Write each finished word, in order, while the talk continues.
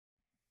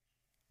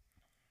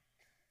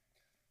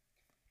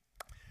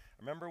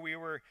remember we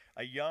were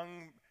a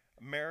young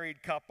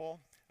married couple.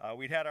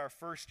 We'd had our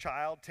first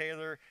child.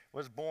 Taylor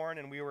was born,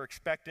 and we were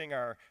expecting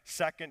our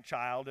second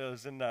child. It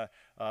was in the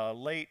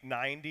late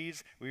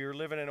 90s. We were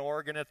living in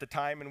Oregon at the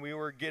time, and we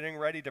were getting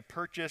ready to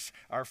purchase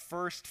our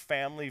first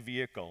family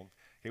vehicle.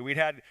 Okay, we'd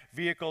had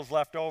vehicles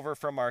left over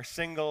from our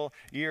single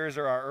years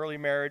or our early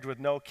marriage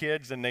with no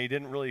kids, and they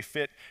didn't really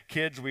fit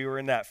kids. We were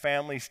in that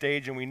family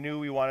stage, and we knew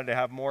we wanted to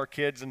have more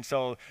kids, and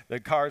so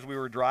the cars we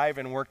were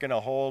driving weren't going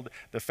to hold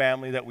the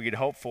family that we'd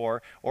hoped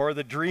for, or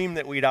the dream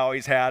that we'd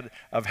always had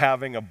of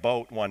having a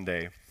boat one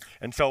day.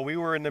 And so we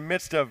were in the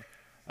midst of,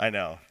 I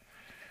know,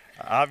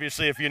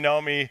 obviously if you know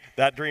me,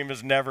 that dream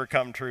has never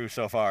come true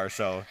so far,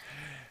 so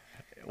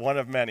one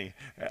of many.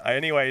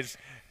 Anyways,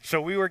 so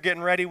we were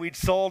getting ready. We'd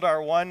sold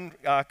our one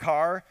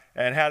car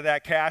and had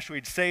that cash.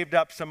 We'd saved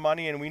up some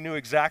money, and we knew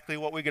exactly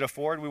what we could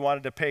afford. We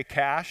wanted to pay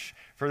cash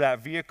for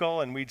that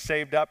vehicle, and we'd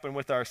saved up, and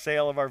with our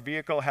sale of our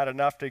vehicle, had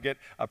enough to get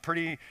a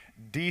pretty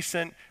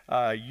decent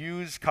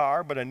used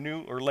car, but a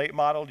new or late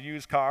modeled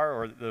used car,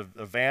 or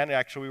the van.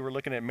 Actually, we were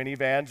looking at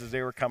minivans as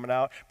they were coming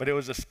out, but it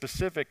was a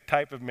specific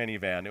type of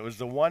minivan. It was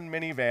the one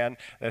minivan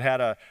that had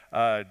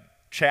a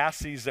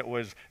chassis that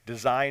was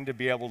designed to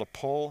be able to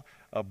pull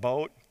a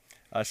boat.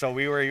 So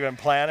we were even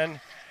planning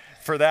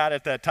for that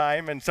at that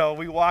time. And so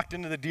we walked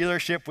into the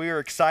dealership. We were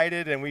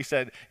excited, and we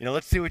said,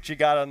 let's see what you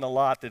got on the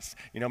lot that's,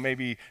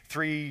 maybe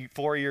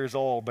 3-4 years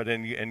old, but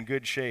in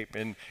good shape.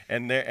 And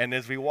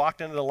as we walked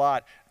into the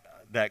lot,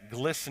 that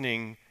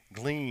glistening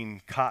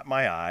gleam caught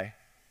my eye,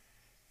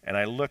 and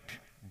I looked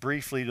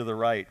briefly to the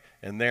right,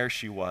 and there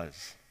she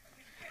was.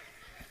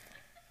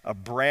 A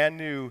brand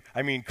new,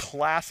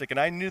 classic. And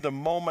I knew the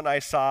moment I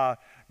saw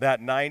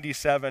that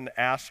 97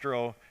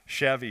 Astro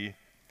Chevy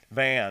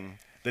van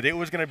that it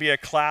was going to be a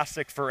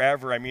classic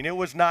forever. It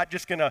was not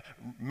just going to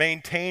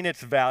maintain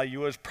its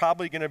value. It was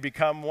probably going to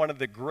become one of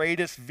the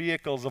greatest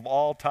vehicles of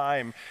all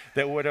time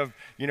that would have,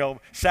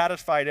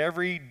 satisfied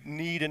every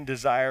need and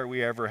desire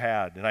we ever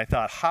had. And I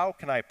thought, how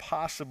can I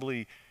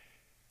possibly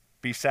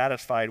be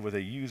satisfied with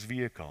a used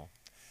vehicle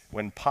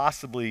when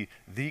possibly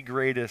the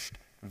greatest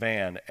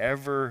van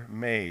ever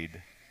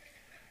made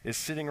is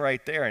sitting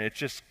right there? And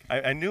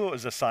I knew it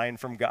was a sign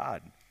from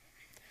God.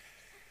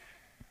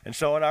 And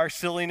so in our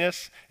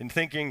silliness and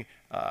thinking,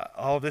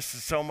 this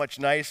is so much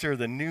nicer,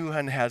 the new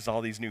one has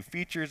all these new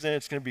features in it,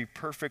 it's going to be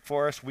perfect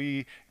for us,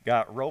 we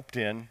got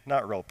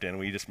not roped in,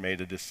 we just made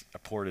a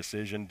poor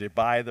decision to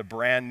buy the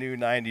brand new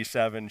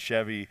 97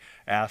 Chevy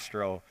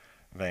Astro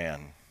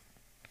van.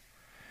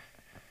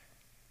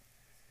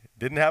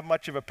 Didn't have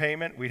much of a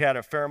payment. We had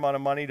a fair amount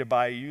of money to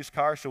buy a used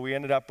car, so we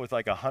ended up with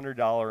like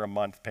 $100 a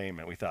month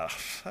payment. We thought,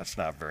 that's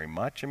not very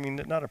much.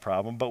 Not a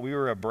problem. But we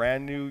were a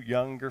brand new,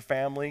 younger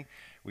family.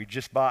 We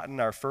just bought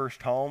in our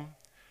first home.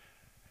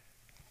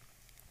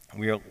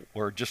 We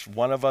were just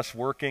one of us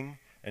working,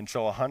 and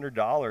so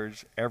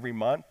 $100 every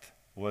month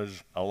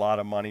was a lot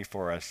of money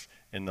for us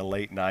in the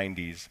late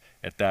 90s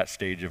at that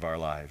stage of our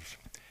lives.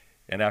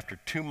 And after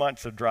 2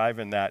 months of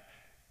driving that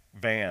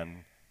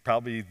van,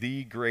 probably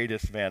the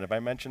greatest van, have I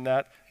mentioned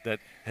that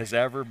has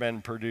ever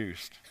been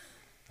produced?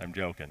 I'm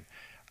joking.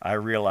 I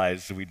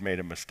realized we'd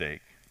made a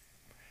mistake.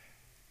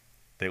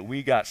 That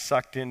we got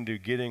sucked into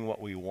getting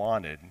what we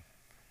wanted,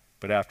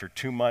 but after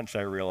 2 months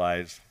I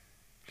realized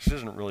this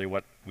isn't really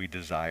what we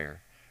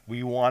desire.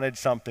 We wanted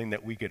something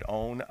that we could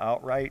own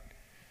outright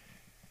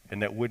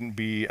and that wouldn't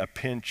be a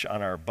pinch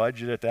on our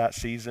budget at that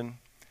season,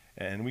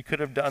 and we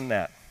could have done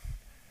that.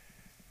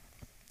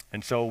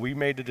 And so we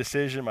made the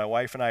decision. My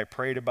wife and I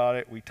prayed about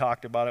it. We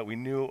talked about it. We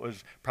knew it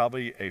was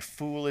probably a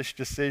foolish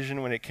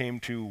decision when it came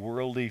to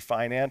worldly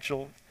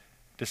financial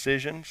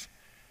decisions,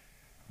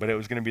 but it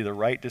was going to be the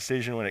right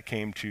decision when it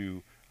came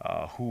to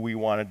who we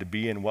wanted to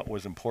be and what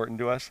was important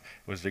to us,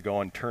 was to go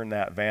and turn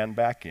that van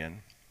back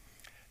in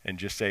and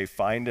just say,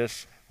 find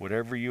us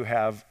whatever you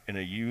have in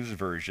a used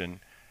version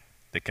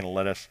that can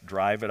let us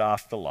drive it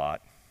off the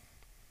lot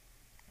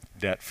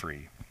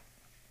debt-free.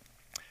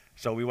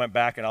 So we went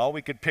back, and all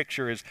we could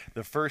picture is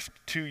the first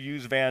 2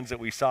 used vans that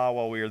we saw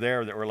while we were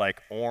there that were like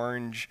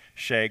orange,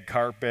 shag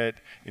carpet,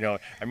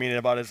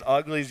 about as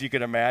ugly as you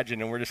could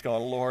imagine. And we're just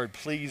going, Lord,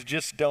 please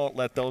just don't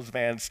let those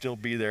vans still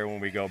be there when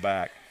we go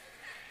back.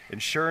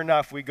 And sure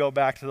enough, we go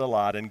back to the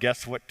lot, and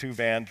guess what? 2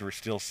 vans were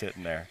still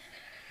sitting there.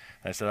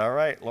 And I said, all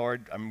right,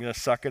 Lord, I'm going to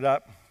suck it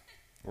up.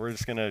 We're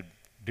just going to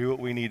do what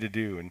we need to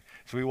do. And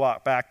so we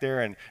walk back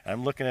there, and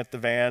I'm looking at the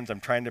vans. I'm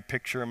trying to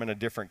picture them in a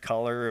different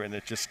color, and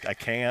I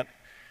can't.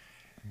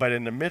 But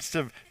in the midst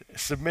of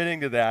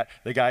submitting to that,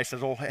 the guy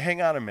says, well,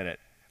 hang on a minute.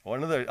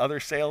 One of the other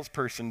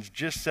salespersons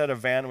just said a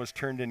van was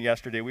turned in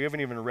yesterday. We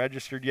haven't even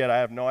registered yet. I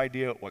have no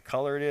idea what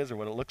color it is or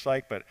what it looks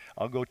like, but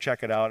I'll go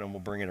check it out and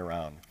we'll bring it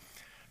around.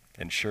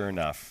 And sure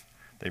enough,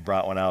 they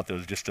brought one out that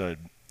was just a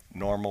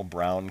normal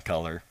brown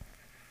color.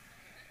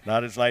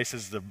 Not as nice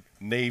as the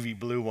navy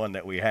blue one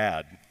that we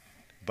had,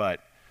 but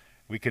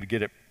we could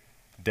get it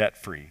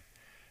debt-free.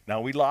 Now,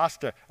 we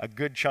lost a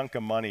good chunk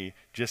of money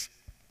just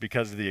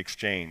because of the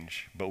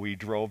exchange, but we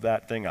drove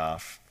that thing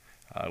off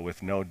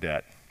with no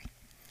debt.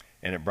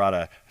 And it brought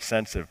a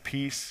sense of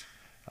peace,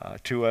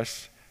 to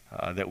us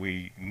that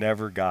we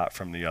never got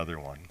from the other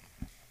one.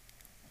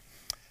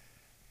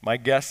 My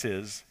guess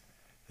is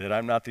that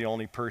I'm not the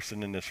only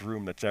person in this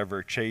room that's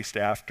ever chased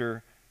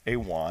after a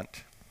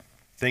want,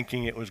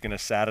 thinking it was going to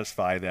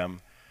satisfy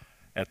them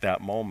at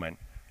that moment,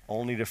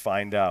 only to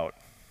find out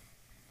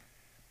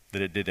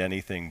that it did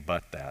anything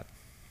but that.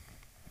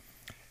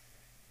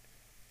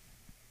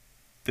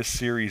 This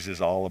series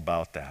is all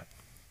about that.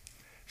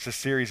 This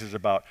series is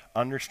about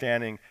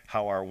understanding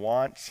how our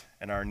wants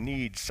and our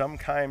needs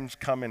sometimes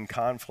come in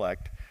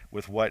conflict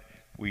with what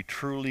we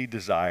truly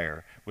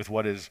desire, with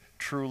what is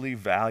truly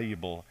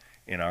valuable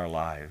in our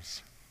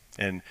lives.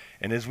 And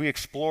as we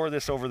explore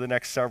this over the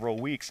next several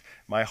weeks,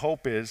 my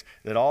hope is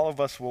that all of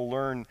us will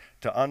learn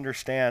to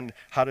understand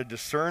how to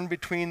discern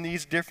between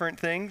these different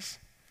things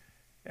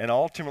and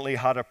ultimately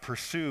how to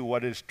pursue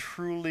what is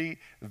truly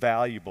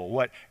valuable,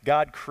 what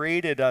God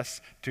created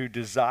us to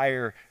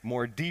desire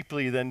more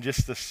deeply than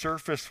just the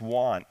surface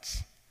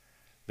wants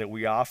that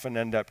we often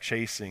end up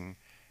chasing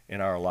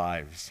in our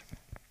lives.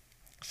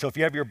 So if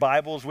you have your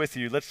Bibles with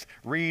you, let's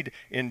read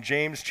in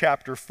James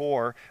chapter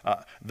 4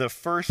 the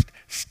first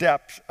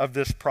steps of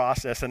this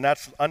process, and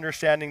that's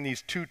understanding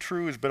these two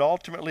truths, but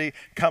ultimately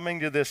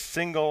coming to this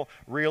single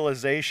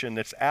realization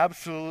that's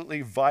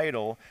absolutely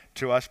vital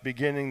to us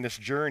beginning this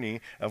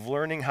journey of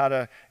learning how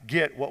to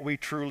get what we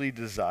truly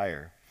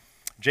desire.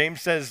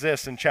 James says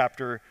this in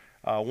verse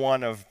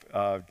 1 of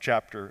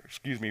chapter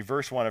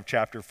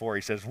 4.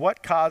 He says,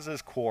 "What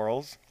causes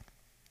quarrels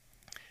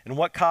and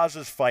what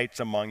causes fights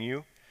among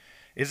you?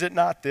 Is it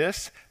not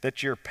this,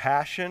 that your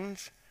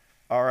passions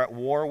are at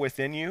war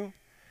within you?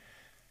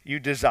 You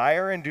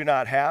desire and do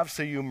not have,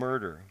 so you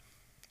murder.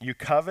 You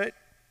covet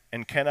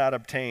and cannot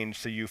obtain,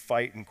 so you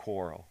fight and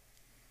quarrel.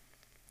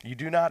 You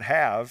do not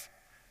have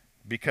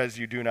because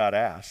you do not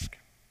ask.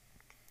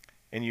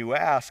 And you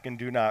ask and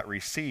do not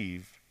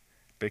receive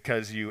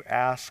because you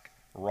ask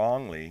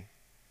wrongly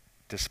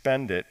to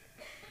spend it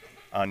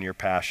on your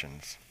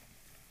passions."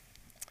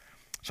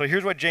 So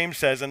here's what James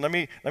says, and let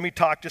me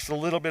talk just a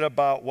little bit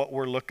about what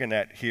we're looking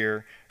at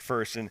here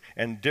first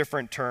and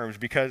different terms,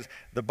 because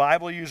the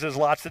Bible uses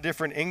lots of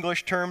different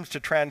English terms to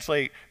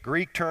translate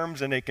Greek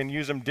terms, and they can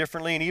use them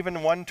differently, and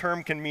even one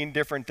term can mean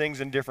different things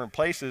in different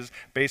places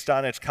based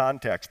on its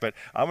context. But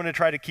I'm going to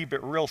try to keep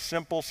it real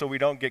simple so we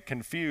don't get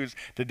confused,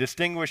 to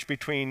distinguish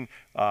between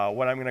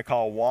what I'm going to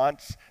call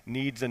wants,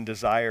 needs, and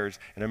desires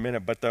in a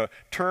minute. But the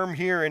term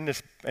here in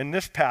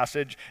this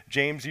passage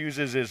James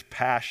uses is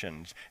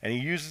passions, and he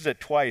uses it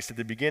twice, at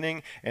the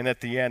beginning and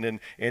at the end. And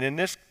in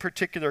this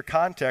particular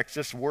context,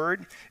 this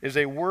word is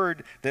a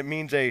word that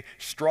means a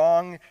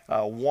strong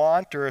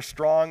want or a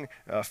strong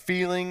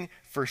feeling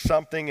for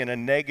something in a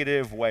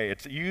negative way.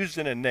 It's used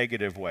in a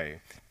negative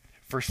way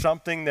for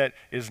something that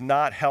is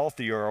not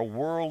healthy or a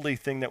worldly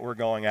thing that we're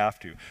going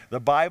after. The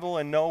Bible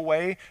in no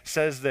way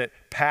says that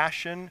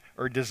passion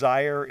or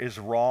desire is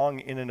wrong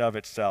in and of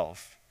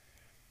itself.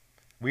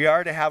 We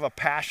are to have a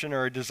passion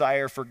or a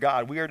desire for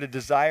God. We are to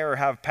desire or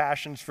have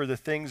passions for the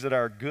things that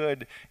are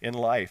good in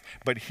life.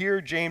 But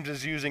here James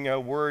is using a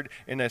word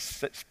in a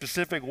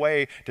specific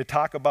way to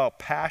talk about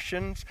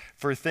passions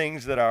for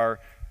things that are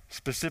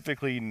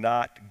specifically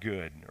not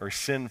good or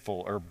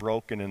sinful or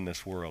broken in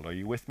this world. Are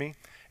you with me?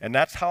 And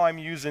that's how I'm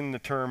using the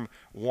term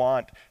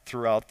want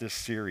throughout this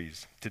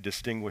series, to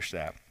distinguish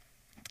that.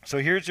 So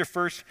here's your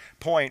first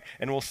point,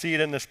 and we'll see it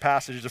in this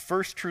passage. The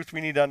first truth we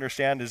need to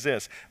understand is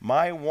this: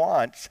 my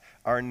wants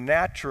are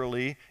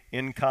naturally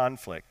in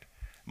conflict.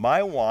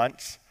 My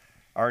wants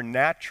are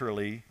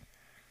naturally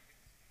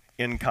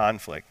in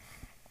conflict.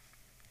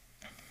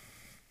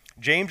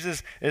 James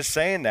is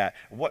saying that.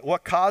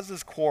 What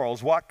causes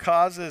quarrels? What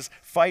causes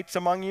fights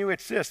among you?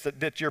 It's this,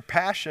 that your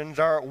passions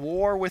are at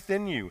war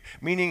within you,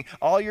 meaning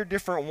all your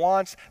different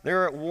wants,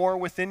 they're at war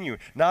within you.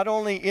 Not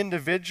only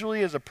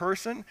individually as a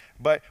person,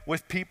 but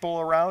with people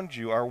around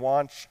you. Our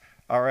wants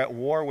are at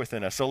war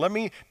within us. So let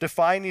me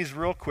define these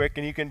real quick,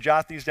 and you can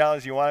jot these down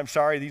as you want. I'm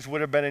sorry, these would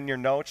have been in your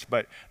notes,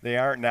 but they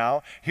aren't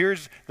now.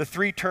 Here's the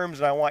three terms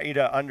that I want you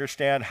to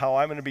understand how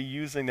I'm going to be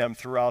using them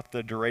throughout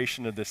the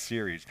duration of this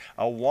series.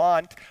 A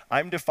want,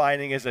 I'm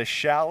defining as a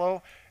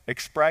shallow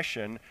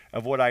expression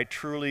of what I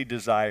truly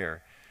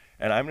desire.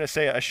 And I'm going to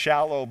say a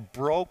shallow,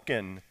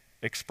 broken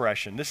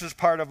expression. This is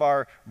part of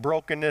our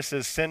brokenness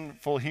as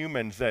sinful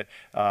humans that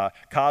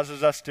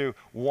causes us to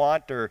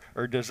want or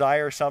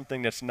desire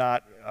something that's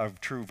not of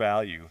true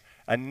value.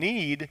 A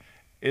need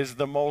is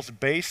the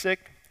most basic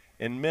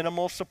and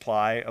minimal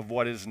supply of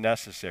what is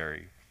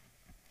necessary.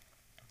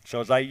 So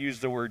as I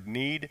use the word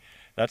need,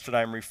 that's what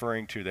I'm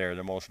referring to there,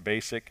 the most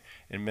basic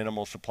and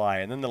minimal supply.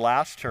 And then the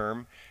last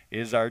term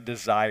is our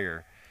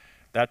desire.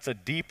 That's a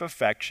deep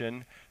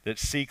affection that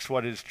seeks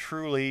what is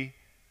truly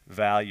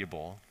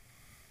valuable.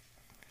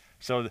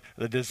 So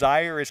the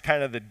desire is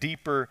kind of the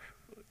deeper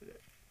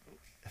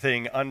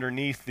thing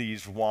underneath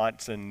these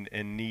wants and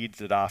needs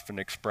that often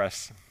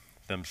express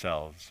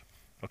themselves.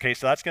 Okay,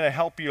 so that's going to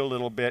help you a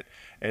little bit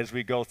as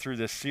we go through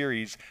this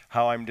series,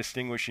 how I'm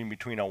distinguishing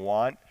between a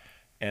want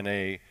and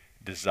a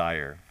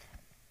desire.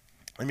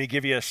 Let me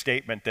give you a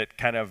statement that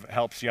kind of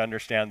helps you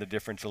understand the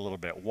difference a little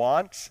bit.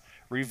 Wants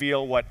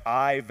reveal what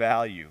I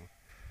value.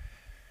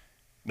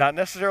 Not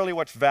necessarily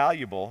what's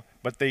valuable,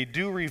 but they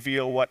do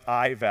reveal what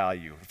I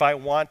value. If I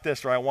want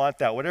this or I want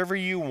that, whatever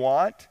you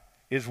want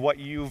is what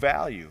you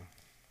value.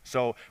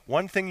 So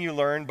one thing you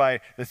learn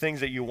by the things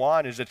that you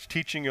want is it's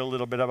teaching you a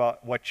little bit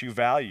about what you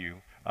value.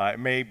 It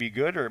may be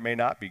good or it may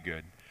not be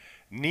good.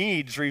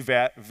 Needs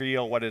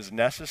reveal what is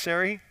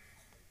necessary,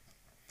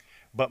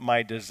 but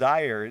my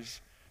desires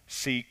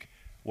seek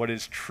what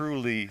is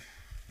truly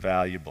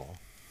valuable.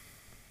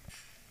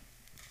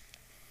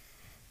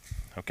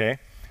 Okay?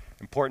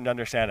 Important to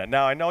understand that.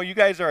 Now, I know you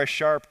guys are a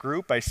sharp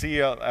group. I see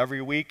you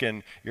every week,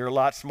 and you're a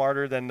lot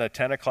smarter than the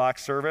 10 o'clock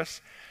service.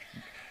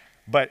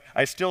 But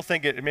I still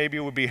think it maybe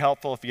would be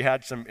helpful if you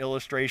had some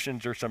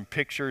illustrations or some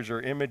pictures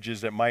or images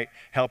that might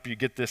help you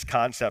get this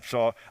concept.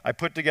 So I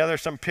put together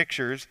some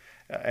pictures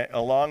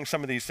along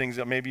some of these things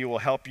that maybe will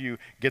help you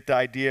get the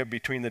idea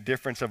between the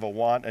difference of a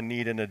want, a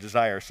need, and a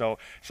desire. So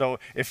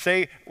if,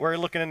 say, we're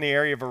looking in the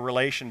area of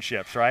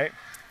relationships, right?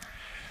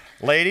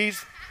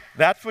 Ladies,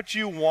 that's what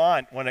you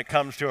want when it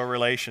comes to a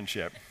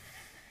relationship,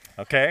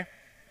 okay?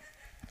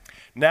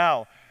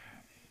 Now,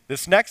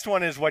 this next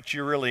one is what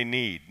you really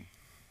need,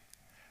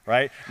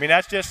 right? I mean,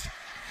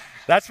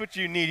 that's what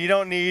you need. You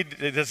don't need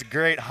this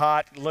great,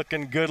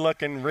 hot-looking,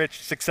 good-looking,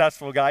 rich,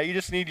 successful guy. You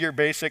just need your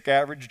basic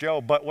average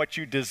Joe. But what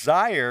you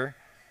desire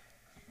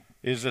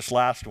is this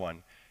last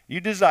one.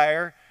 You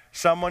desire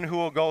someone who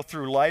will go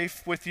through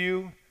life with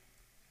you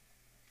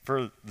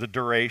for the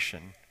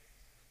duration.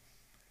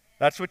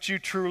 That's what you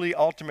truly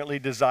ultimately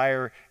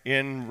desire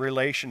in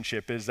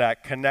relationship, is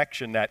that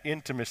connection, that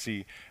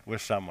intimacy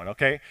with someone,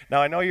 okay?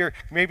 Now, I know you're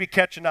maybe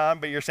catching on,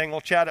 but you're saying,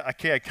 well, Chad,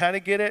 okay, I kind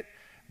of get it,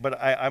 but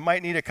I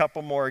might need a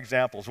couple more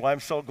examples. Well, I'm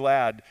so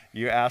glad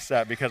you asked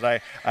that because I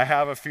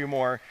have a few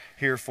more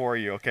here for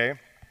you, okay?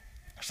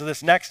 So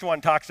this next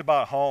one talks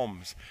about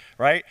homes,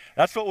 right?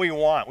 That's what we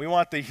want. We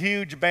want the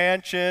huge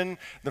mansion,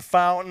 the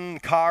fountain,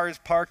 cars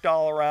parked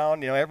all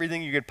around,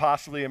 everything you could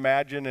possibly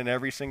imagine in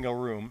every single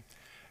room.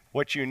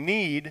 What you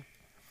need,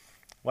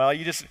 well,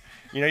 you just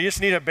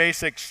need a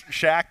basic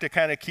shack to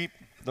kind of keep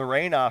the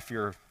rain off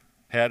your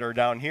head, or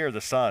down here,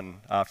 the sun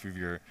off of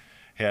your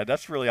head.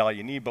 That's really all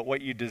you need. But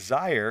what you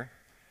desire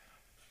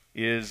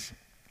is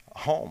a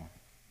home.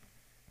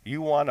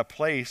 You want a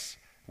place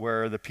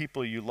where the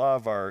people you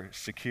love are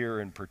secure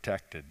and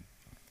protected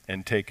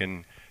and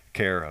taken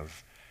care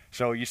of.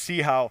 So you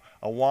see how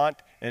a want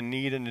and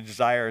need and a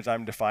desire, as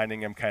I'm defining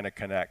them, kind of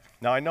connect.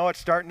 Now, I know it's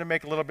starting to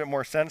make a little bit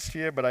more sense to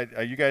you,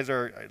 but you guys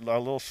are a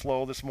little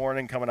slow this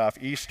morning coming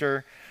off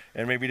Easter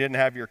and maybe didn't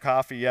have your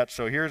coffee yet.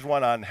 So here's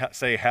one on,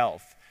 say,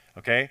 health,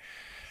 okay?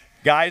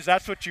 Guys,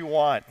 that's what you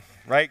want,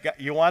 right?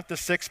 You want the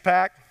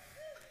six-pack,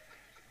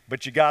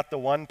 but you got the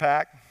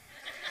one-pack.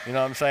 You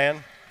know what I'm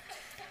saying?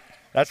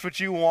 That's what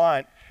you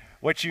want.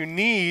 What you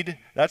need,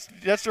 that's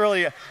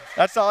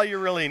all you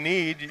really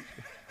need,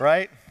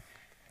 right?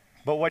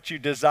 But what you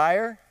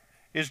desire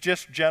is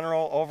just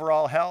general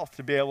overall health,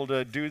 to be able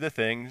to do the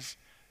things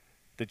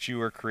that you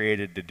were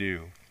created to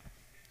do.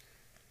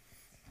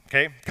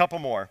 Okay, a couple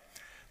more.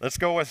 Let's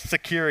go with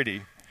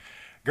security.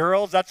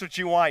 Girls, that's what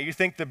you want. You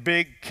think the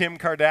big Kim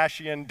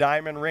Kardashian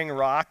diamond ring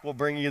rock will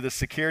bring you the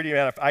security?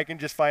 Man, if I can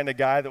just find a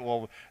guy that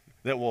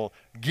will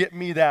get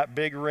me that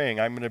big ring,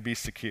 I'm going to be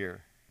secure.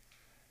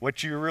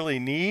 What you really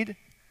need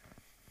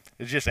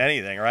is just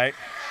anything, right?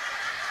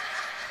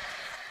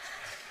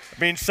 I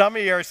mean, some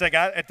of you are saying,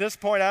 at this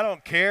point, I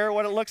don't care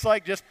what it looks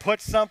like. Just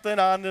put something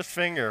on this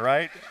finger,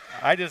 right?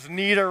 I just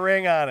need a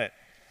ring on it.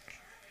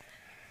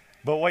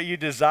 But what you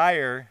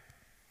desire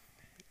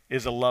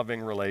is a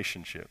loving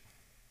relationship,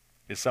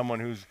 is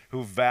someone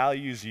who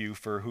values you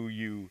for who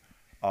you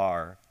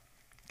are.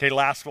 Okay,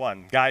 last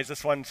one. Guys,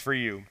 this one's for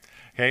you.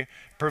 Okay,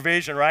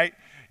 provision, right?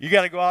 You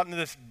got to go out into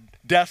this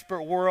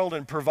desperate world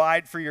and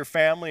provide for your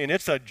family, and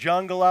it's a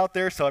jungle out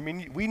there. So, I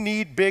mean, we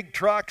need big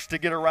trucks to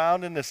get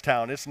around in this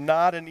town. It's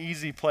not an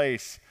easy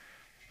place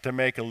to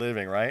make a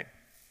living, right?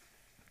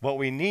 What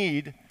we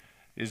need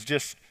is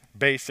just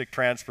basic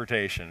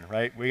transportation,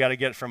 right? We got to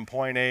get from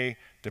point A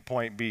to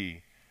point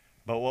B.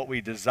 But what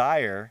we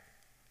desire,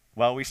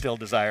 well, we still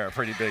desire a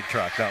pretty big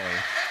truck, don't we?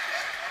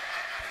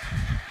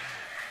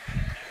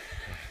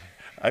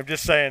 I'm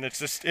just saying,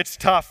 it's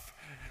tough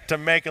to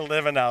make a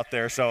living out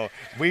there. So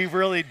we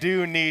really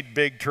do need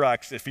big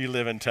trucks if you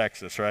live in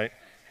Texas, right?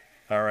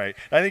 All right.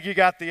 I think you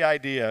got the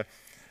idea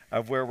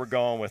of where we're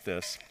going with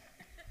this.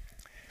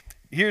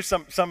 Here's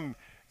some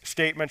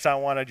statements I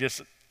want to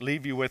just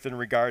leave you with in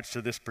regards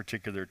to this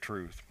particular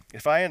truth.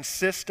 If I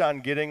insist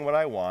on getting what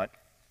I want,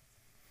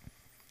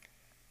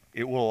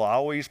 it will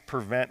always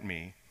prevent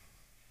me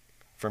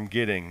from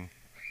getting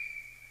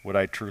what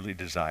I truly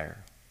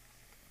desire.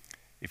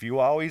 If you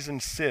always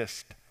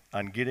insist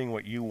on getting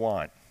what you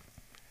want,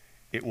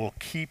 it will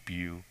keep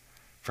you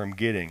from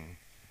getting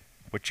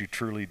what you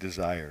truly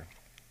desire.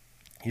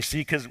 You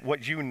see, because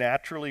what you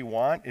naturally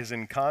want is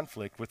in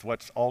conflict with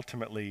what's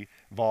ultimately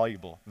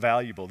valuable.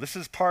 This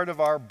is part of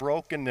our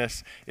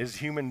brokenness as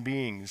human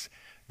beings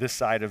this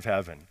side of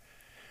heaven.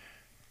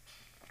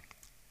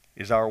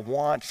 is our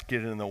wants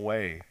get in the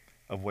way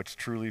of what's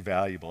truly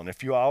valuable. And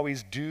if you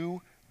always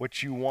do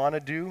what you want to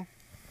do,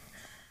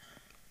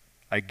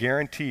 I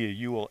guarantee you,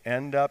 you will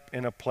end up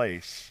in a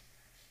place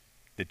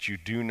that you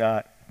do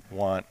not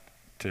want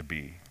to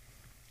be.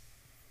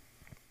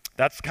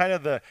 That's kind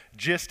of the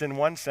gist, in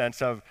one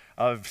sense, of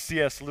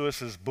C.S.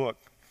 Lewis's book.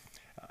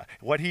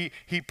 What he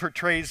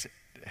portrays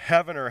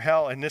heaven or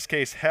hell, in this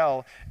case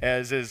hell,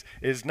 as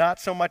is not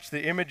so much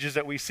the images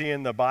that we see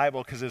in the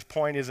Bible, because his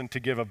point isn't to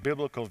give a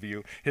biblical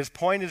view. His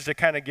point is to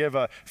kind of give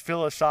a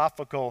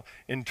philosophical,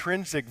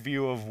 intrinsic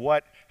view of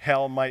what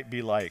hell might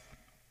be like.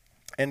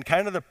 And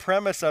kind of the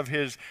premise of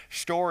his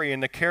story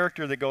and the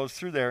character that goes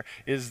through there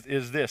is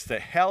this,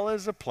 that hell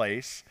is a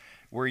place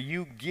where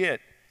you get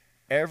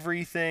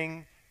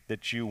everything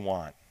that you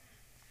want.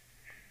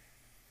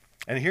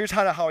 And here's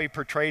how he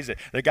portrays it.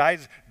 The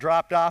guy's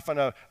dropped off on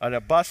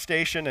a bus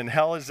station, and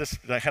hell is this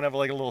kind of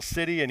like a little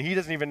city, and he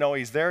doesn't even know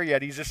he's there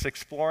yet. He's just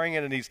exploring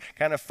it, and he's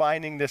kind of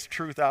finding this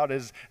truth out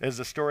as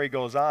the story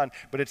goes on.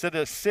 But it's at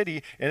a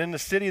city, and in the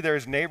city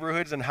there's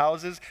neighborhoods and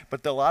houses,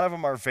 but a lot of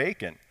them are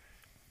vacant.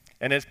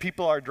 And as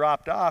people are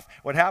dropped off,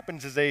 what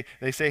happens is they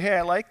say, hey,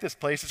 I like this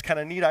place. It's kind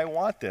of neat. I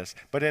want this.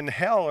 But in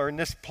hell, or in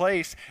this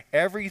place,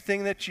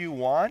 everything that you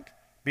want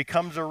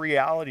becomes a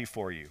reality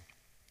for you.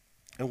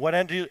 And what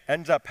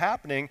ends up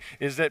happening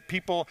is that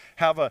people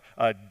have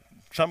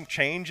some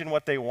change in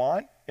what they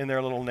want in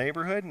their little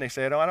neighborhood, and they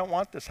say, no, I don't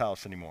want this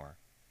house anymore.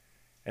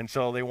 And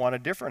so they want a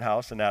different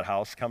house, and that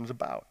house comes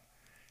about.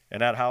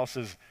 And that house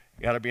has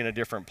got to be in a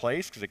different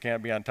place because it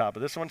can't be on top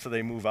of this one, so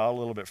they move out a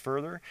little bit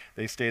further.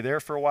 They stay there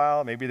for a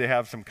while. Maybe they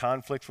have some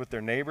conflicts with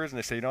their neighbors, and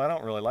they say, no, I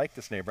don't really like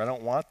this neighbor. I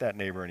don't want that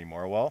neighbor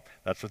anymore. Well,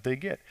 that's what they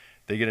get.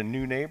 They get a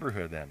new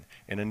neighborhood then,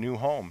 in a new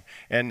home.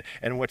 And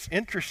what's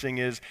interesting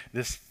is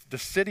the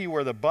city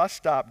where the bus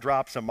stop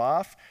drops them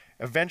off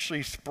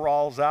eventually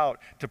sprawls out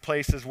to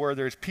places where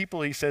there's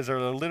people, he says, are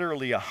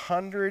literally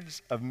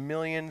hundreds of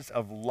millions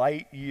of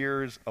light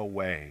years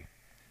away.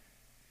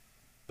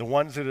 The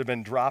ones that have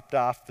been dropped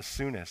off the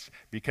soonest,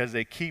 because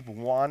they keep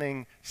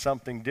wanting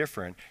something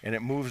different, and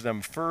it moves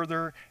them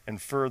further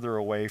and further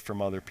away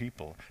from other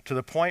people. To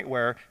the point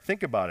where,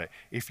 think about it,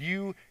 if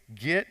you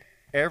get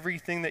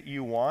everything that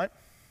you want,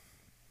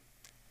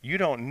 you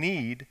don't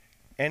need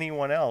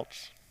anyone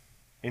else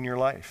in your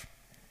life,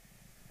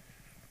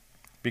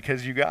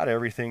 because you got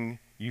everything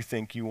you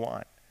think you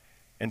want.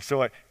 And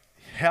so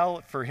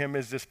hell for him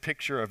is this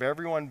picture of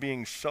everyone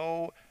being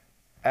so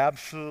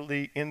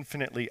absolutely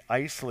infinitely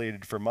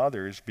isolated from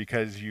others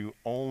because you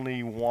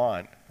only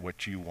want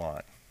what you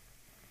want.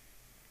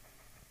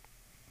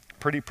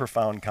 Pretty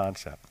profound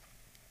concept.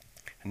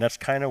 And that's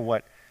kind of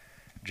what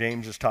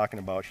James is talking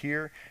about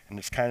here, and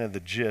it's kind of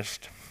the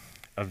gist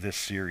of this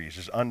series,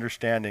 is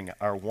understanding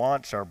our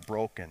wants are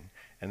broken,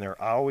 and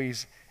they're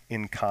always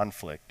in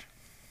conflict,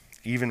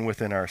 even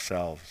within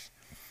ourselves.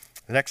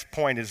 The next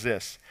point is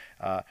this.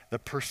 The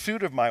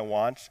pursuit of my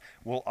wants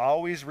will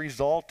always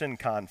result in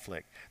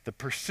conflict. The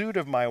pursuit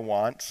of my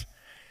wants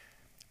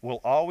will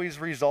always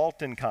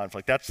result in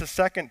conflict. That's the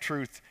second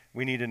truth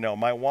we need to know.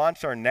 My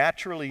wants are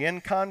naturally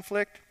in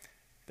conflict,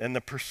 and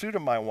the pursuit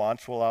of my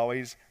wants will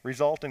always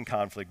result in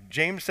conflict.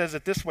 James says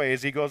it this way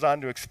as he goes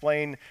on to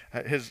explain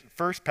his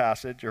first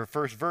passage, or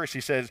first verse.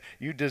 He says,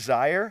 you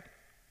desire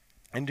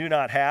and do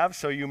not have,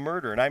 so you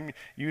murder. And I'm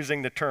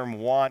using the term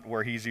want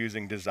where he's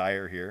using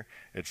desire here.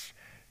 It's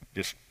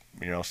just,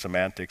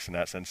 semantics in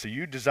that sense. So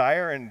you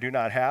desire and do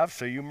not have,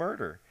 so you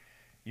murder.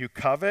 You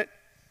covet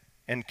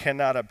and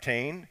cannot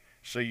obtain,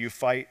 so you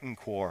fight and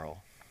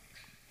quarrel.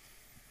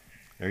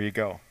 There you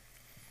go.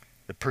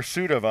 The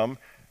pursuit of them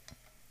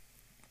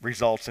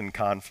results in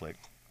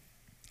conflict.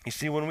 You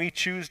see, when we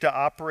choose to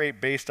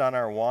operate based on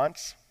our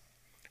wants,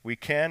 we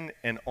can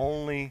and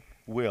only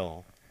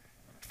will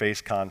face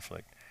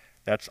conflict.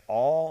 That's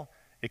all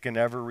it can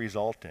ever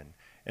result in.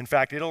 In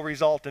fact, it'll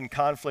result in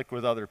conflict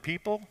with other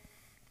people,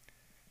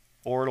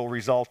 or it'll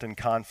result in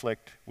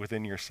conflict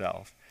within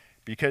yourself.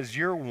 Because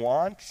your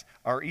wants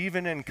are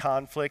even in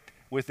conflict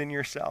within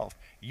yourself.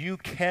 You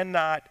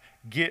cannot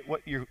get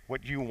what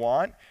you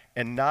want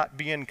and not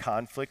be in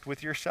conflict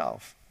with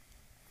yourself.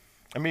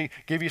 Let me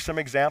give you some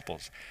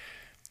examples.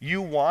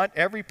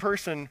 Every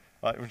person,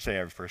 I wouldn't say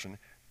every person,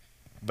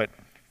 but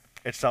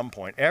at some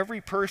point, every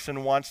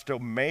person wants to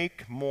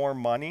make more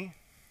money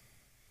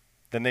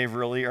than they've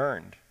really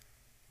earned.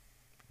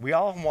 We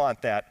all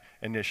want that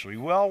initially.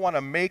 We all want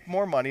to make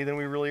more money than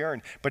we really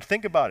earned. But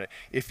think about it.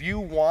 If you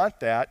want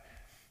that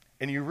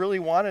and you really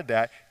wanted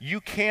that, you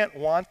can't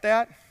want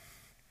that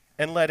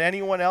and let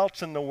anyone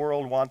else in the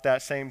world want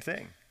that same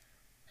thing.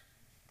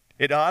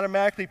 It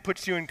automatically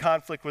puts you in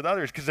conflict with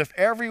others, because if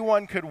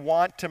everyone could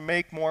want to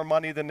make more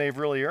money than they've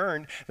really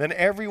earned, then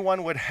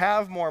everyone would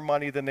have more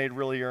money than they'd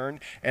really earned,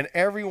 and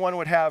everyone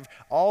would have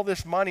all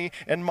this money,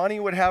 and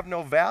money would have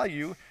no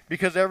value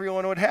because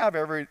everyone would have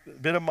every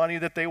bit of money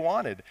that they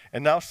wanted.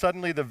 And now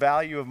suddenly the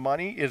value of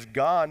money is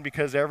gone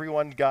because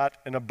everyone got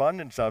an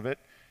abundance of it,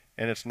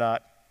 and it's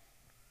not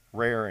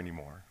rare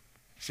anymore.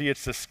 See,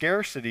 it's the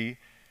scarcity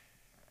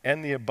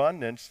and the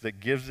abundance that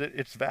gives it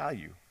its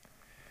value.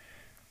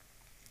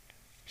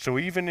 So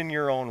even in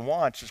your own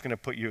wants, it's going to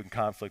put you in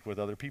conflict with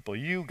other people.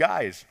 You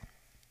guys,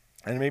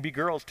 and maybe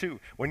girls too,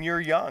 when you're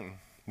young,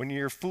 when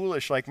you're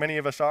foolish like many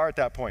of us are at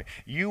that point,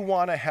 you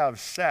want to have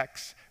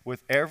sex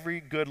with every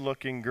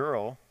good-looking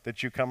girl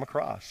that you come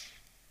across.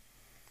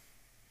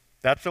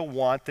 That's a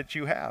want that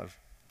you have.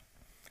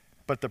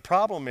 But the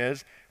problem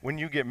is, when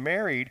you get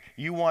married,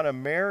 you want to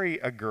marry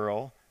a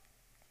girl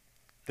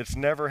that's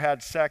never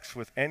had sex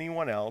with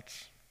anyone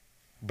else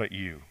but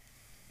you.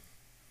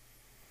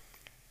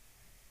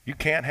 You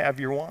can't have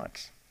your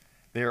wants.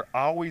 They're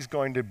always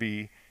going to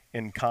be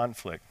in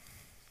conflict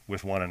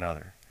with one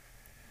another.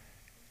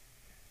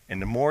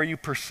 And the more you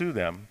pursue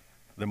them,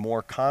 the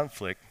more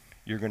conflict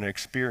you're going to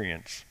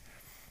experience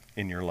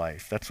in your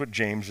life. That's what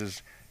James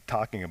is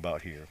talking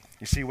about here.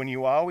 You see, when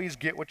you always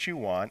get what you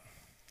want,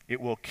 it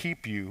will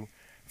keep you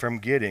from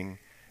getting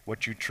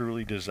what you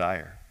truly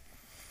desire.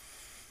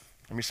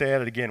 Let me say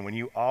that again. When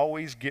you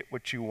always get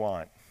what you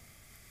want,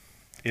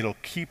 it'll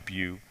keep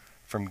you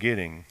from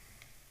getting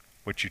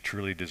what you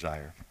truly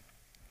desire.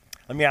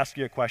 Let me ask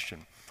you a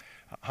question.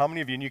 How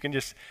many of you, and you can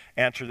just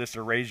answer this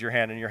or raise your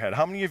hand in your head,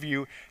 how many of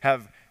you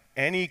have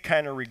any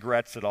kind of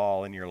regrets at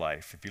all in your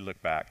life if you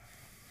look back?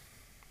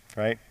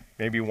 Right?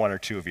 Maybe one or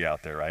two of you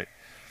out there, right?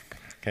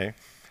 Okay.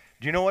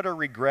 Do you know what a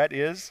regret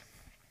is?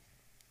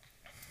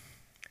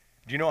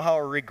 Do you know how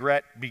a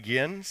regret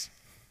begins?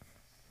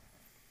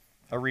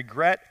 A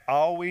regret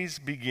always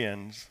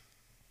begins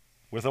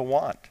with a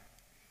want.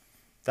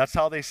 That's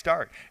how they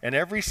start. And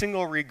every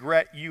single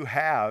regret you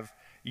have,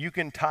 you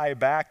can tie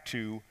back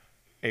to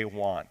a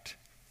want.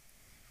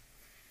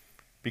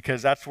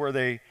 Because that's where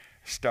they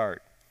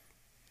start.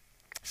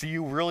 See,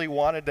 you really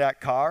wanted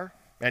that car,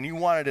 and you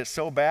wanted it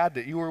so bad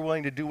that you were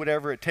willing to do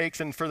whatever it takes.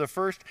 And for the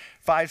first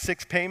 5,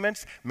 6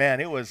 payments,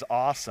 man, it was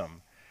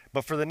awesome.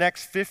 But for the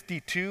next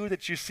 52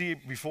 that you see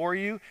before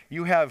you,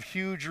 you have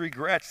huge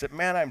regrets that,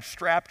 man, I'm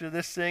strapped to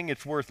this thing.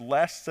 It's worth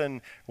less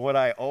than what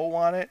I owe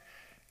on it.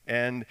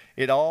 And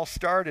it all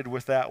started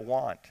with that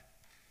want.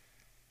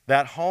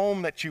 That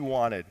home that you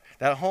wanted,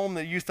 that home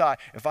that you thought,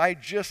 if I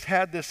just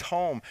had this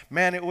home,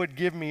 man, it would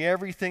give me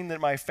everything that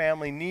my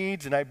family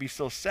needs, and I'd be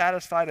so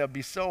satisfied, I'd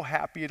be so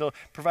happy, it'll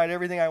provide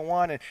everything I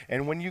wanted.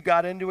 And when you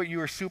got into it, you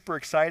were super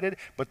excited,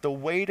 but the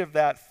weight of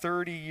that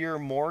 30-year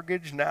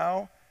mortgage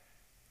now,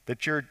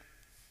 that you're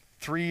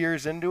 3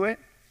 years into it,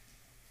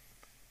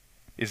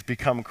 is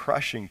become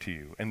crushing to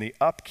you. And the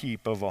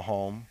upkeep of a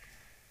home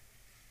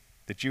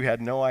that you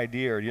had no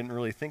idea or didn't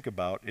really think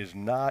about is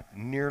not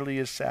nearly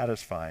as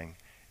satisfying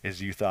as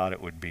you thought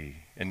it would be.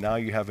 And now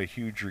you have a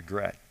huge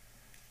regret.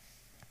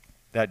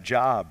 That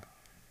job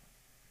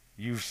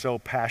you've so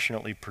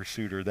passionately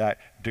pursued, or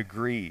that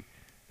degree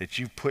that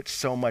you've put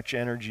so much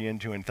energy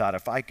into and thought,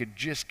 if I could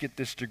just get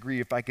this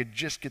degree, if I could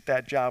just get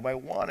that job, I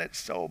want it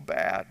so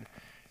bad.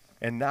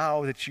 And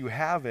now that you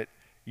have it,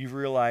 you've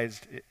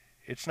realized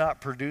it's not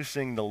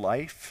producing the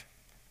life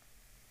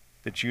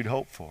that you'd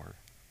hoped for.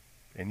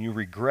 And you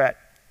regret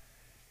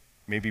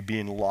maybe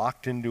being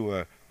locked into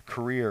a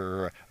career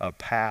or a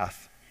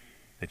path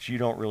that you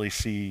don't really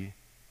see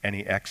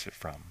any exit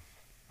from.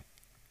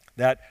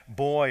 That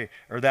boy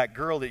or that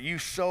girl that you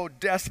so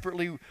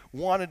desperately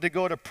wanted to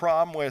go to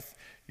prom with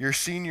your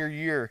senior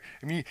year.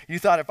 I mean, you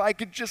thought, if I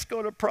could just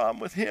go to prom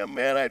with him,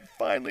 man, I'd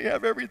finally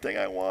have everything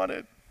I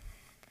wanted.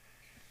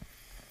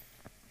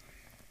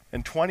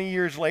 And 20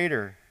 years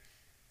later,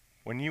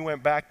 when you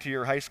went back to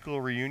your high school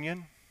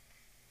reunion,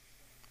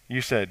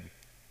 you said,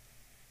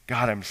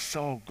 God, I'm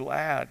so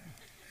glad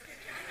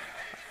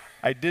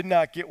I did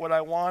not get what I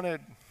wanted,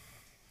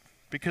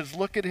 because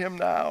look at him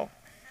now.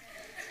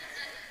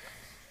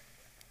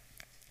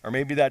 Or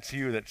maybe that's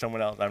you, that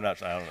someone else, I don't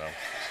know.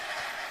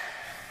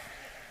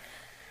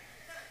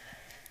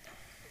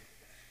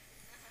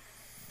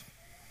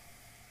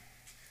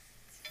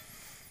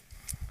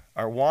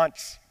 Our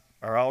wants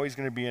are always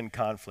going to be in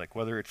conflict,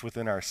 whether it's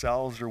within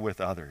ourselves or with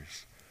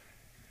others.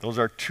 Those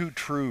are two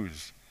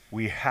truths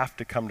we have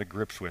to come to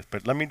grips with.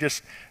 But let me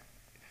just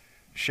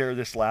share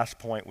this last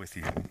point with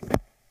you.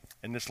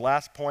 And this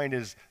last point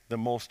is the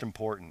most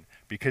important,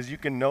 because you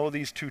can know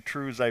these two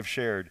truths I've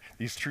shared,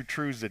 these two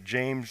truths that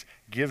James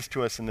gives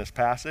to us in this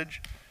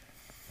passage,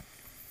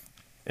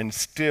 and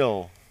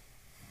still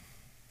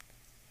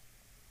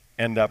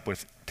end up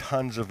with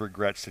tons of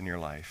regrets in your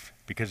life.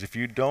 Because if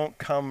you don't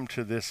come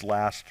to this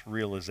last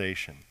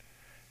realization,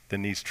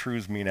 then these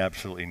truths mean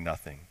absolutely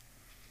nothing.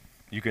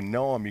 You can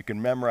know them, you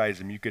can memorize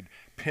them, you could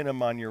pin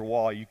them on your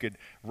wall, you could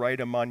write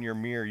them on your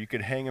mirror, you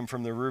could hang them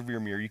from the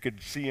rearview mirror, you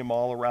could see them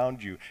all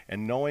around you.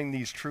 And knowing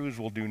these truths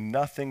will do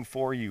nothing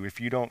for you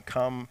if you don't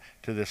come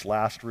to this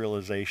last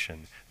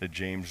realization that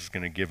James is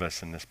going to give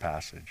us in this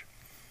passage.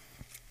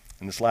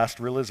 And this last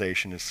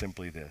realization is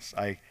simply this: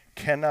 I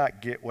cannot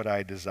get what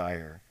I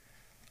desire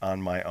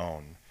on my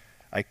own.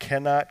 I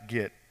cannot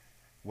get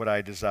what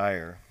I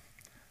desire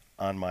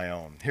on my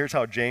own. Here's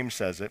how James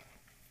says it.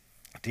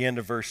 At the end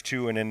of verse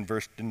 2 and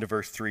into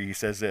verse 3, he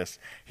says this.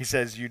 He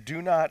says, you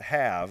do not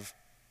have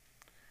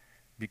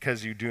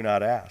because you do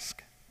not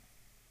ask.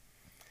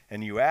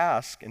 And you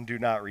ask and do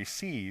not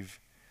receive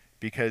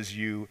because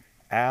you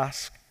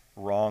ask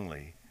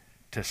wrongly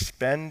to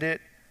spend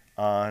it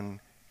on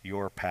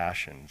your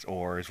passions,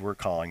 or as we're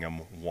calling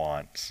them,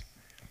 wants.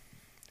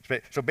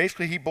 So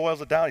basically he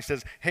boils it down. He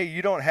says, hey,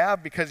 you don't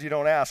have because you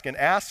don't ask. And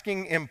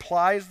asking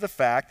implies the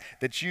fact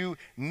that you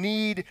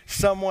need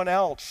someone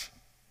else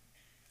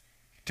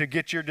to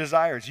get your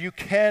desires. You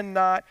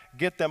cannot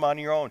get them on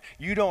your own.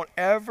 You don't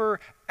ever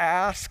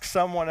ask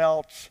someone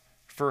else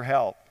for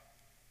help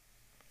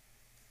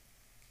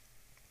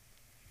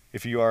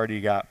if you already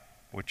got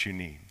what you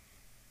need.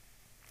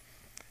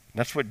 And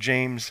that's what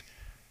James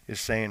is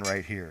saying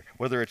right here.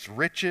 Whether it's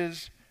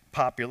riches,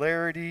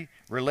 popularity,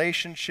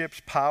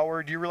 relationships,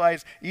 power, do you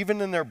realize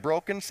even in their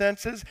broken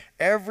senses,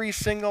 every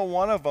single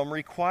one of them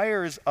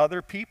requires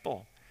other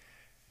people.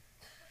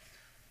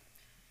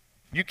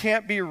 You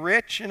can't be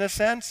rich in a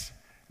sense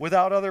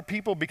without other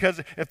people,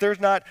 because if there's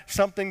not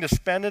something to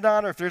spend it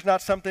on, or if there's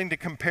not something to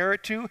compare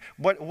it to,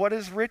 what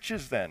is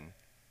riches then?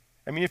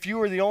 I mean, if you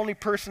were the only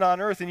person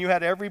on earth and you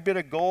had every bit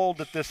of gold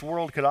that this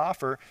world could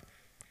offer,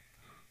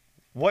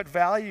 what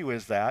value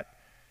is that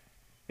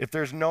if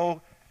there's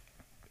no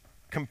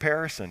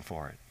comparison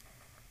for it?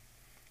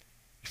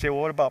 You say, well,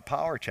 what about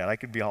power, Chad? I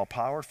could be all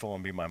powerful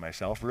and be by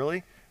myself.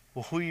 Really?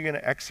 Well, who are you going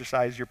to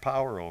exercise your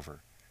power over?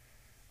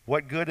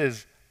 What good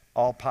is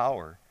all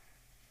power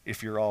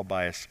if you're all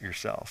by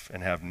yourself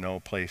and have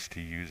no place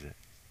to use it?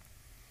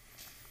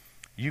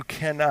 You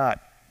cannot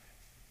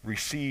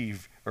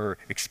receive or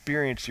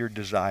experience your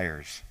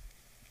desires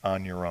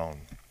on your own.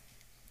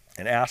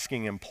 And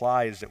asking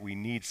implies that we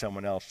need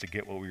someone else to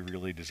get what we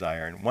really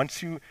desire. And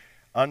once you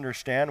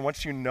understand,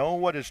 once you know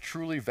what is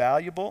truly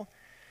valuable,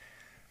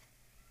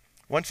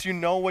 once you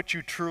know what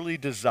you truly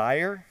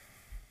desire,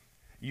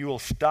 you will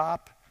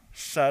stop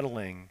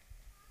settling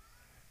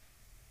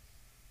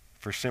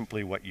for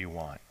simply what you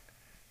want.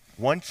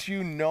 Once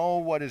you know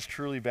what is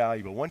truly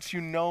valuable, once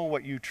you know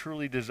what you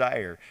truly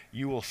desire,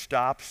 you will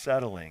stop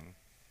settling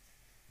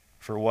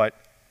for what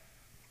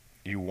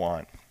you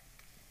want.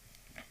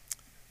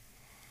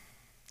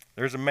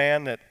 There's a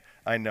man that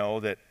I know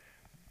that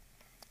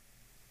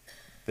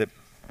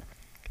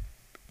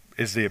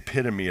is the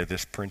epitome of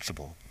this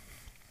principle.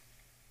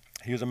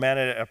 He was a man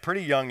at a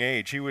pretty young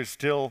age. He was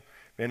still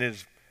in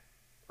his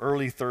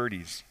early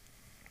 30s.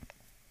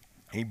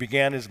 He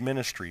began his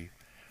ministry.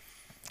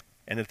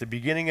 And at the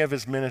beginning of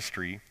his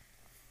ministry,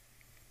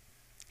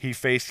 he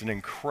faced an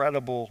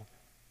incredible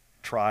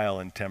trial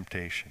and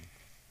temptation.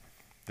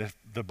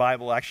 The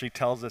Bible actually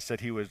tells us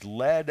that he was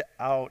led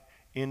out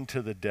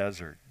into the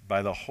desert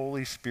by the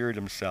Holy Spirit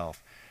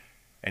himself,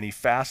 and he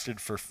fasted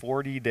for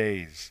 40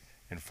 days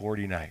and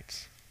 40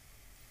 nights.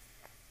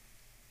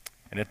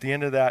 And at the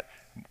end of that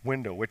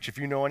window, which if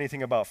you know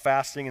anything about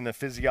fasting and the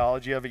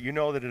physiology of it, you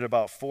know that at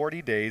about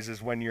 40 days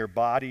is when your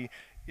body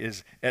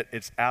is at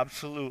its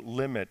absolute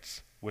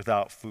limits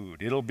without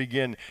food. It'll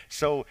begin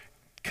so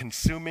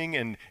consuming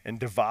and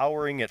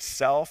devouring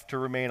itself to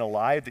remain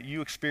alive that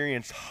you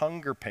experience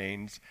hunger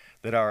pains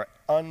that are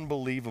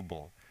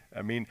unbelievable.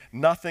 I mean,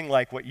 nothing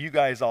like what you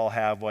guys all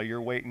have while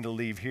you're waiting to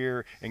leave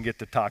here and get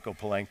to Taco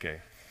Palenque.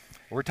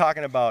 We're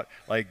talking about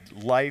like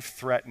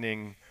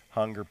life-threatening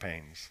hunger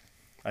pains.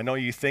 I know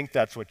you think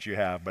that's what you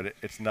have, but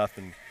it's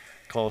nothing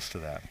close to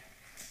that.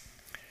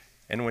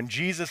 And when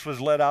Jesus was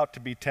led out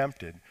to be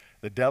tempted,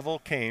 the devil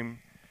came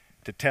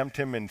to tempt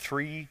him in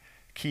three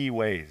key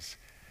ways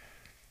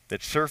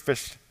that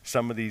surfaced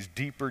some of these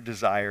deeper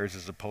desires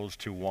as opposed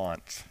to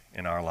wants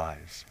in our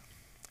lives.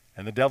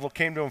 And the devil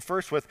came to him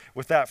first with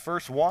that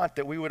first want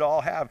that we would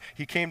all have.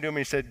 He came to him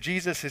and he said,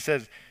 Jesus, he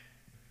says,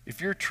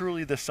 if you're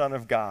truly the Son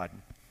of God,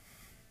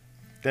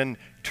 then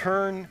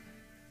turn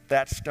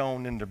that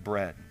stone into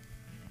bread.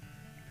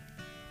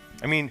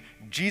 I mean,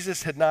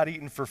 Jesus had not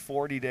eaten for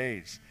 40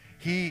 days.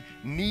 He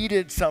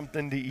needed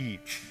something to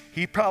eat.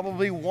 He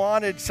probably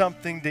wanted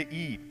something to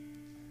eat.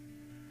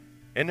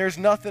 And there's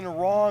nothing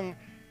wrong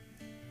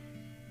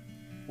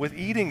with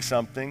eating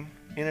something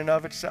in and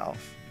of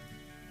itself.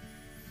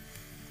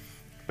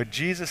 But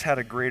Jesus had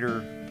a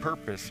greater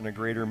purpose and a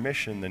greater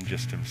mission than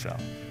just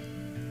himself.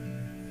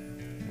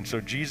 And so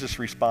Jesus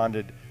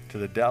responded to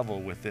the devil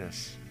with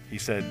this. He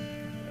said,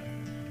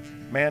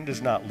 man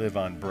does not live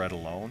on bread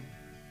alone,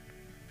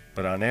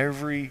 but on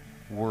every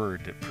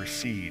word that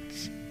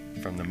proceeds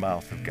from the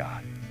mouth of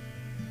God.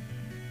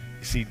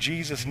 You see,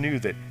 Jesus knew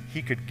that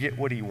he could get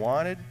what he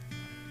wanted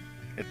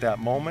at that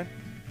moment,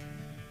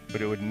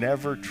 but it would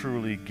never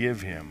truly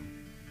give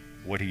him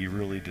what he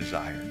really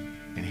desired.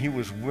 And he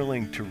was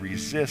willing to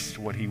resist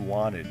what he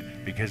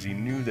wanted because he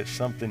knew that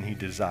something he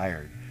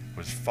desired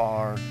was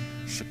far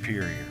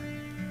superior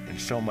and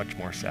so much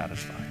more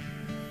satisfying.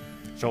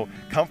 So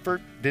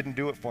comfort didn't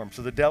do it for him.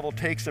 So the devil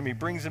takes him, he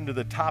brings him to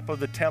the top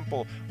of the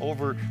temple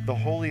over the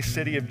holy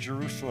city of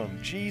Jerusalem.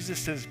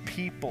 Jesus'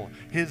 people,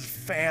 his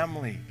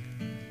family,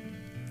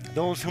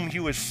 those whom he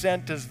was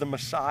sent as the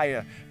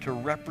Messiah to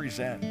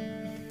represent.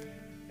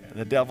 And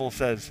the devil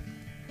says,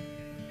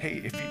 hey,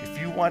 if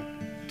you want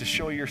to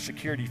show your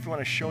security, if you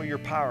want to show your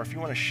power, if you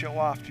want to show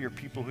off to your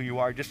people who you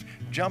are, just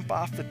jump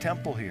off the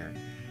temple here.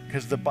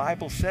 because the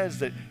Bible says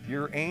that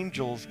your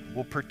angels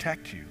will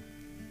protect you.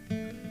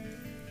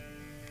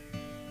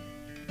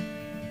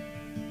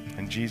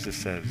 And Jesus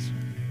says,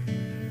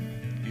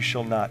 you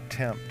shall not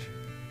tempt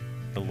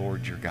the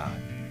Lord your God.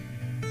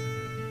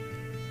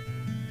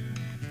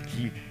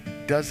 He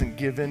doesn't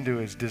give in to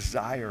his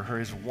desire or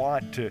his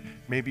want to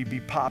maybe be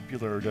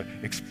popular or to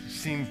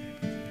seem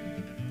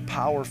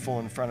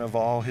powerful in front of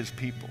all his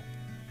people.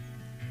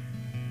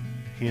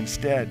 He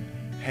instead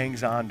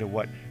hangs on to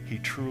what he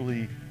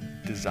truly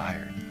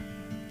desired.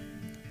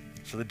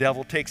 So the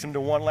devil takes him to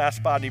one last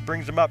spot and he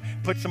brings him up,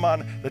 puts him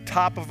on the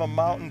top of a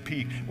mountain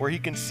peak where he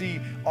can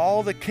see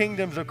all the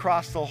kingdoms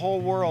across the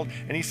whole world.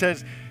 And he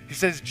says,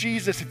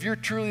 Jesus, if you're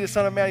truly the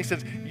Son of Man, he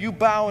says, you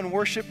bow and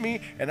worship me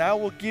and I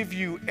will give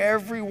you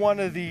every one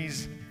of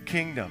these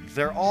kingdoms.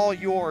 They're all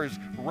yours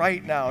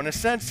right now. In a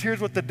sense, here's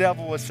what the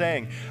devil was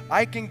saying.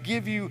 I can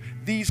give you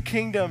these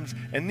kingdoms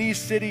and these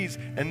cities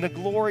and the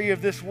glory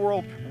of this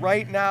world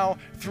right now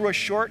through a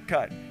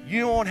shortcut.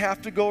 You won't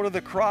have to go to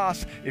the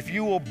cross if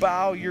you will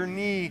bow your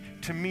knee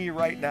to me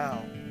right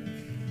now.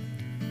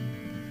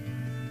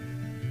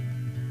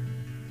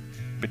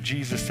 But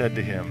Jesus said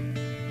to him,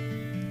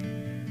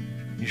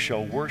 you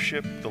shall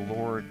worship the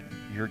Lord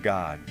your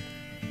God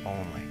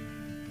only.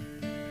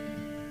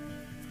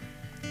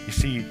 You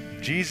see,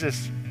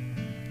 Jesus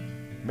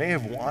may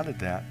have wanted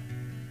that,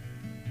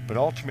 but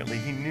ultimately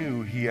he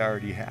knew he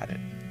already had it.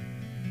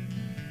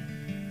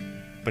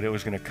 But it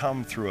was going to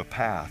come through a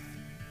path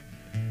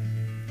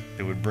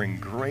that would bring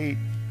great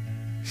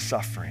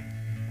suffering,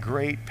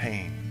 great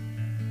pain,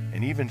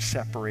 and even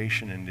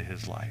separation into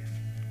his life.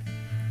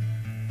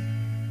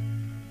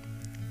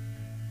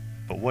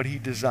 But what he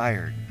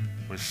desired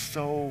was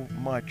so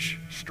much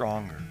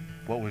stronger.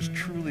 What was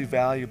truly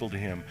valuable to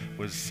him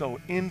was so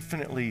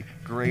infinitely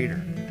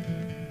greater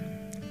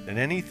than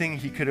anything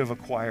he could have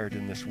acquired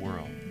in this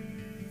world,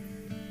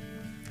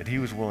 that he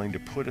was willing to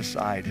put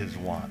aside his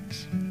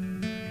wants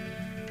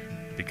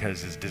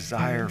because his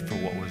desire for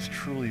what was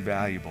truly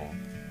valuable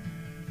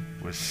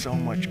was so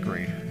much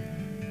greater.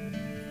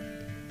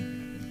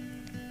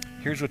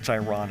 Here's what's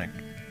ironic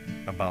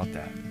about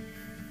that,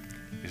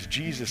 is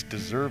Jesus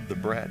deserved the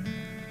bread.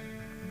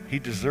 He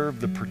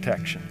deserved the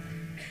protection.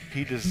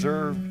 He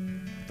deserved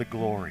the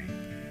glory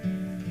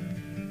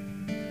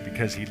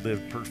because he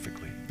lived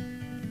perfectly.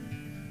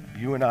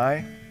 You and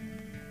I,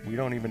 we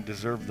don't even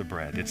deserve the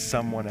bread. It's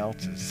someone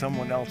else's.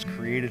 Someone else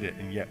created it,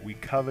 and yet we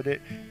covet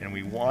it, and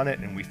we want it,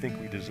 and we think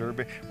we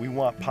deserve it. We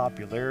want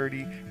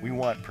popularity. We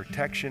want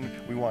protection.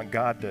 We want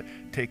God to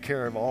take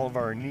care of all of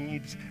our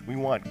needs. We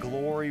want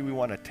glory. We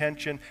want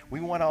attention.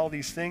 We want all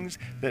these things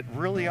that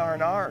really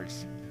aren't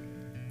ours.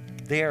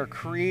 They are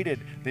created.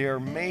 They are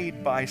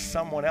made by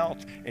someone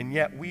else, and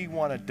yet we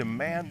want to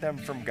demand them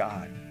from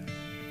God.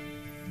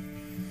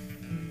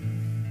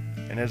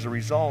 And as a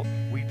result,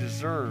 we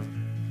deserve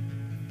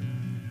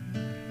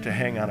to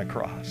hang on a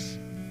cross.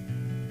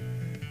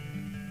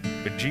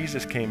 But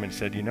Jesus came and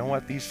said, you know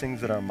what? These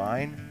things that are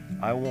mine,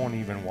 I won't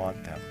even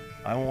want them.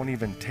 I won't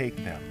even take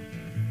them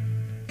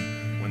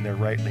when they're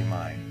rightly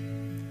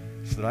mine,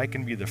 so that I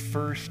can be the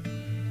first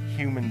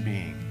human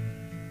being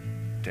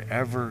to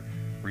ever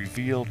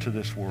reveal to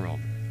this world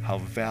how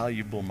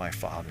valuable my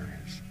Father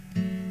is.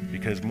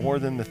 Because more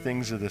than the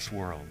things of this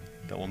world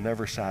that will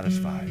never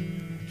satisfy,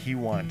 he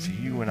wants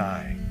you and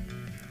I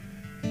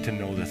to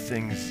know the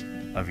things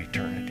of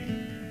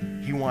eternity.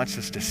 He wants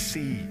us to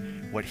see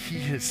what he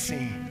has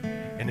seen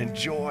and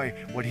enjoy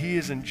what he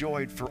has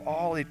enjoyed for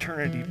all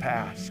eternity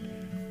past.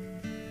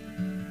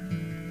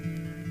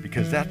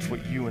 Because that's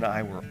what you and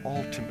I were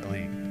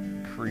ultimately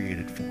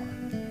created for.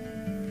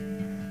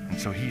 And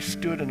so he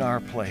stood in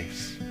our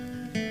place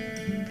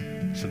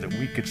so that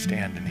we could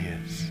stand in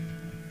his.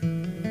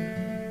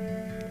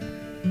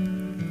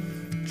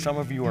 Some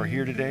of you are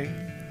here today,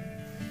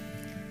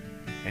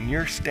 and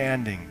you're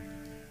standing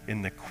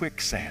in the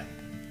quicksand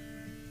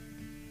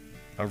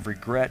of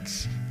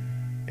regrets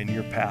and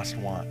your past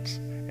wants.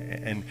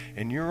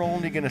 And you're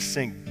only going to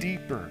sink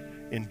deeper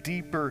and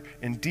deeper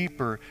and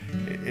deeper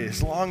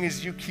as long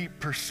as you keep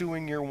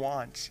pursuing your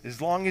wants, as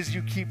long as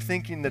you keep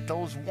thinking that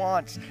those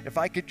wants, if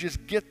I could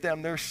just get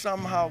them, they're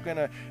somehow going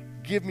to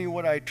give me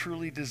what I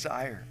truly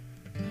desire.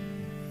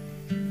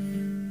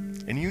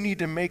 And you need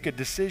to make a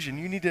decision.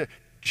 You need to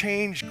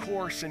change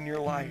course in your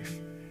life,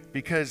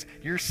 because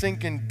you're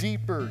sinking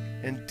deeper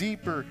and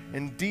deeper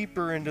and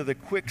deeper into the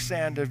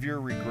quicksand of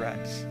your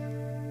regrets.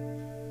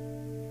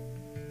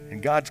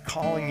 And God's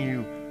calling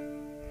you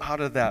out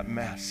of that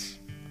mess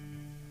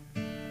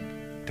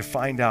to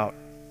find out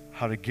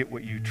how to get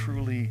what you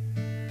truly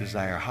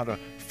desire, how to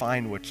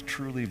find what's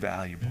truly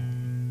valuable.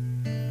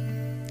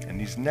 And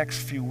these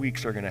next few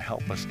weeks are going to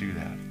help us do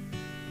that.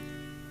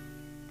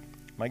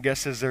 My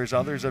guess is there's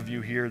others of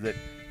you here that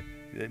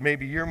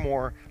maybe you're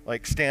more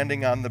like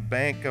standing on the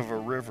bank of a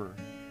river,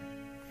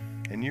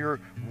 and you're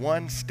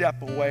one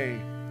step away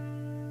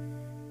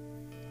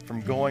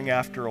from going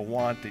after a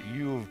want that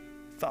you've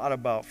thought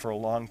about for a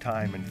long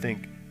time and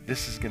think,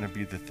 this is going to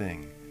be the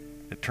thing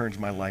that turns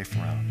my life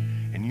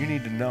around. And you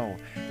need to know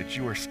that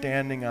you are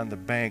standing on the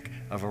bank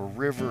of a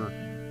river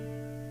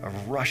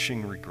of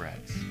rushing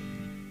regrets.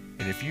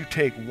 And if you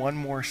take one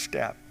more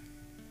step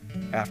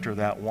after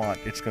that want,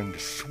 it's going to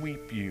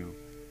sweep you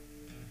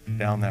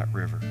down that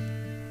river.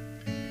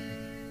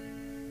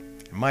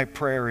 My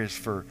prayer is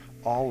for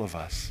all of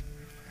us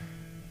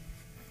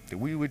that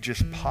we would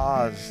just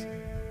pause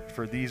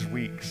for these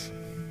weeks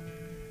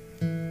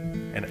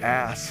and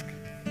ask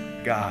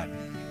God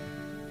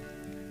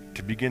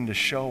to begin to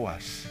show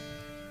us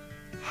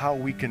how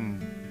we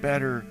can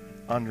better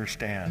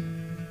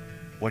understand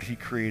what He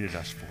created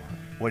us for,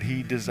 what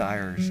He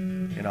desires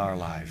in our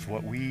lives,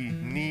 what we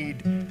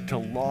need to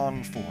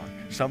long for,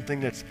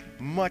 something that's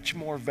much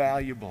more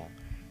valuable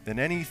than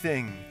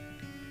anything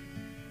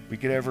we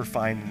could ever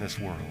find in this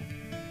world,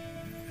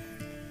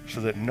 so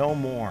that no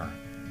more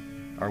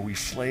are we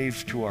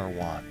slaves to our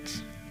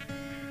wants,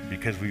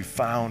 because we've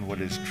found what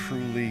is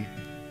truly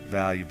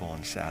valuable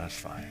and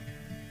satisfying.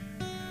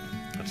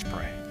 Let's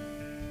pray.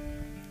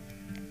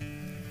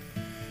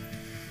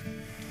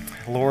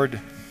 Lord,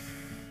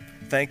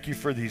 thank you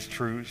for these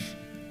truths.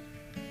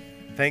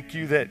 Thank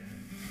you that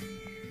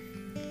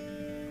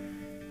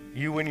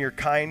you in your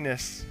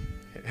kindness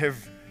have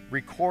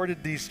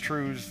recorded these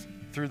truths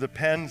through the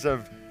pens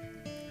of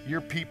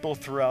your people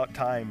throughout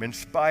time,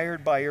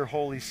 inspired by your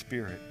Holy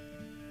Spirit,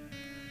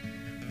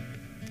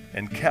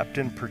 and kept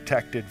and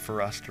protected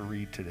for us to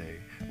read today.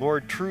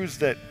 Lord, truths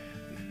that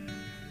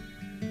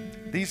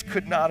these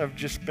could not have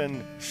just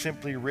been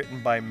simply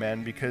written by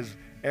men, because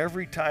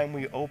every time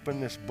we open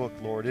this book,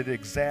 Lord, it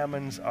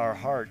examines our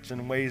hearts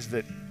in ways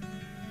that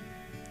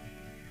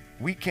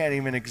we can't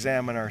even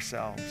examine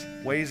ourselves,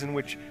 ways in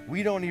which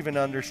we don't even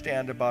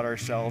understand about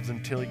ourselves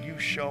until you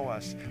show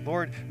us.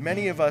 Lord,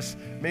 many of us,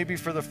 maybe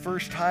for the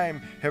first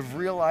time, have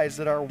realized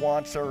that our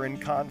wants are in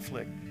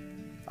conflict.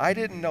 I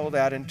didn't know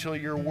that until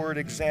your word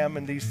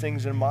examined these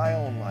things in my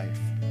own life.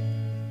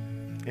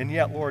 And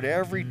yet, Lord,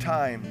 every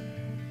time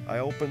I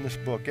open this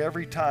book,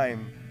 every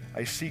time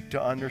I seek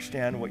to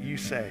understand what you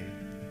say,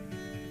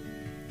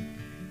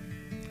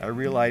 I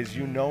realize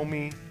you know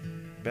me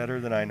better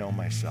than I know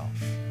myself.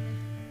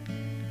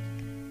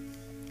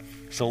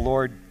 So,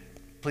 Lord,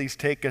 please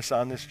take us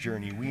on this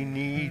journey. We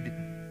need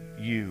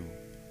you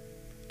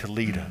to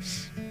lead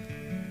us,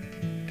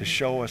 to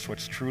show us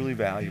what's truly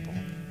valuable,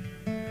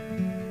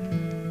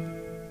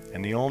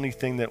 and the only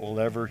thing that will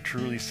ever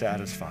truly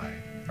satisfy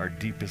our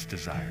deepest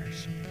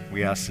desires.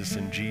 We ask this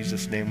in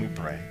Jesus' name we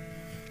pray.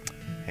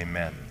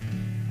 Amen.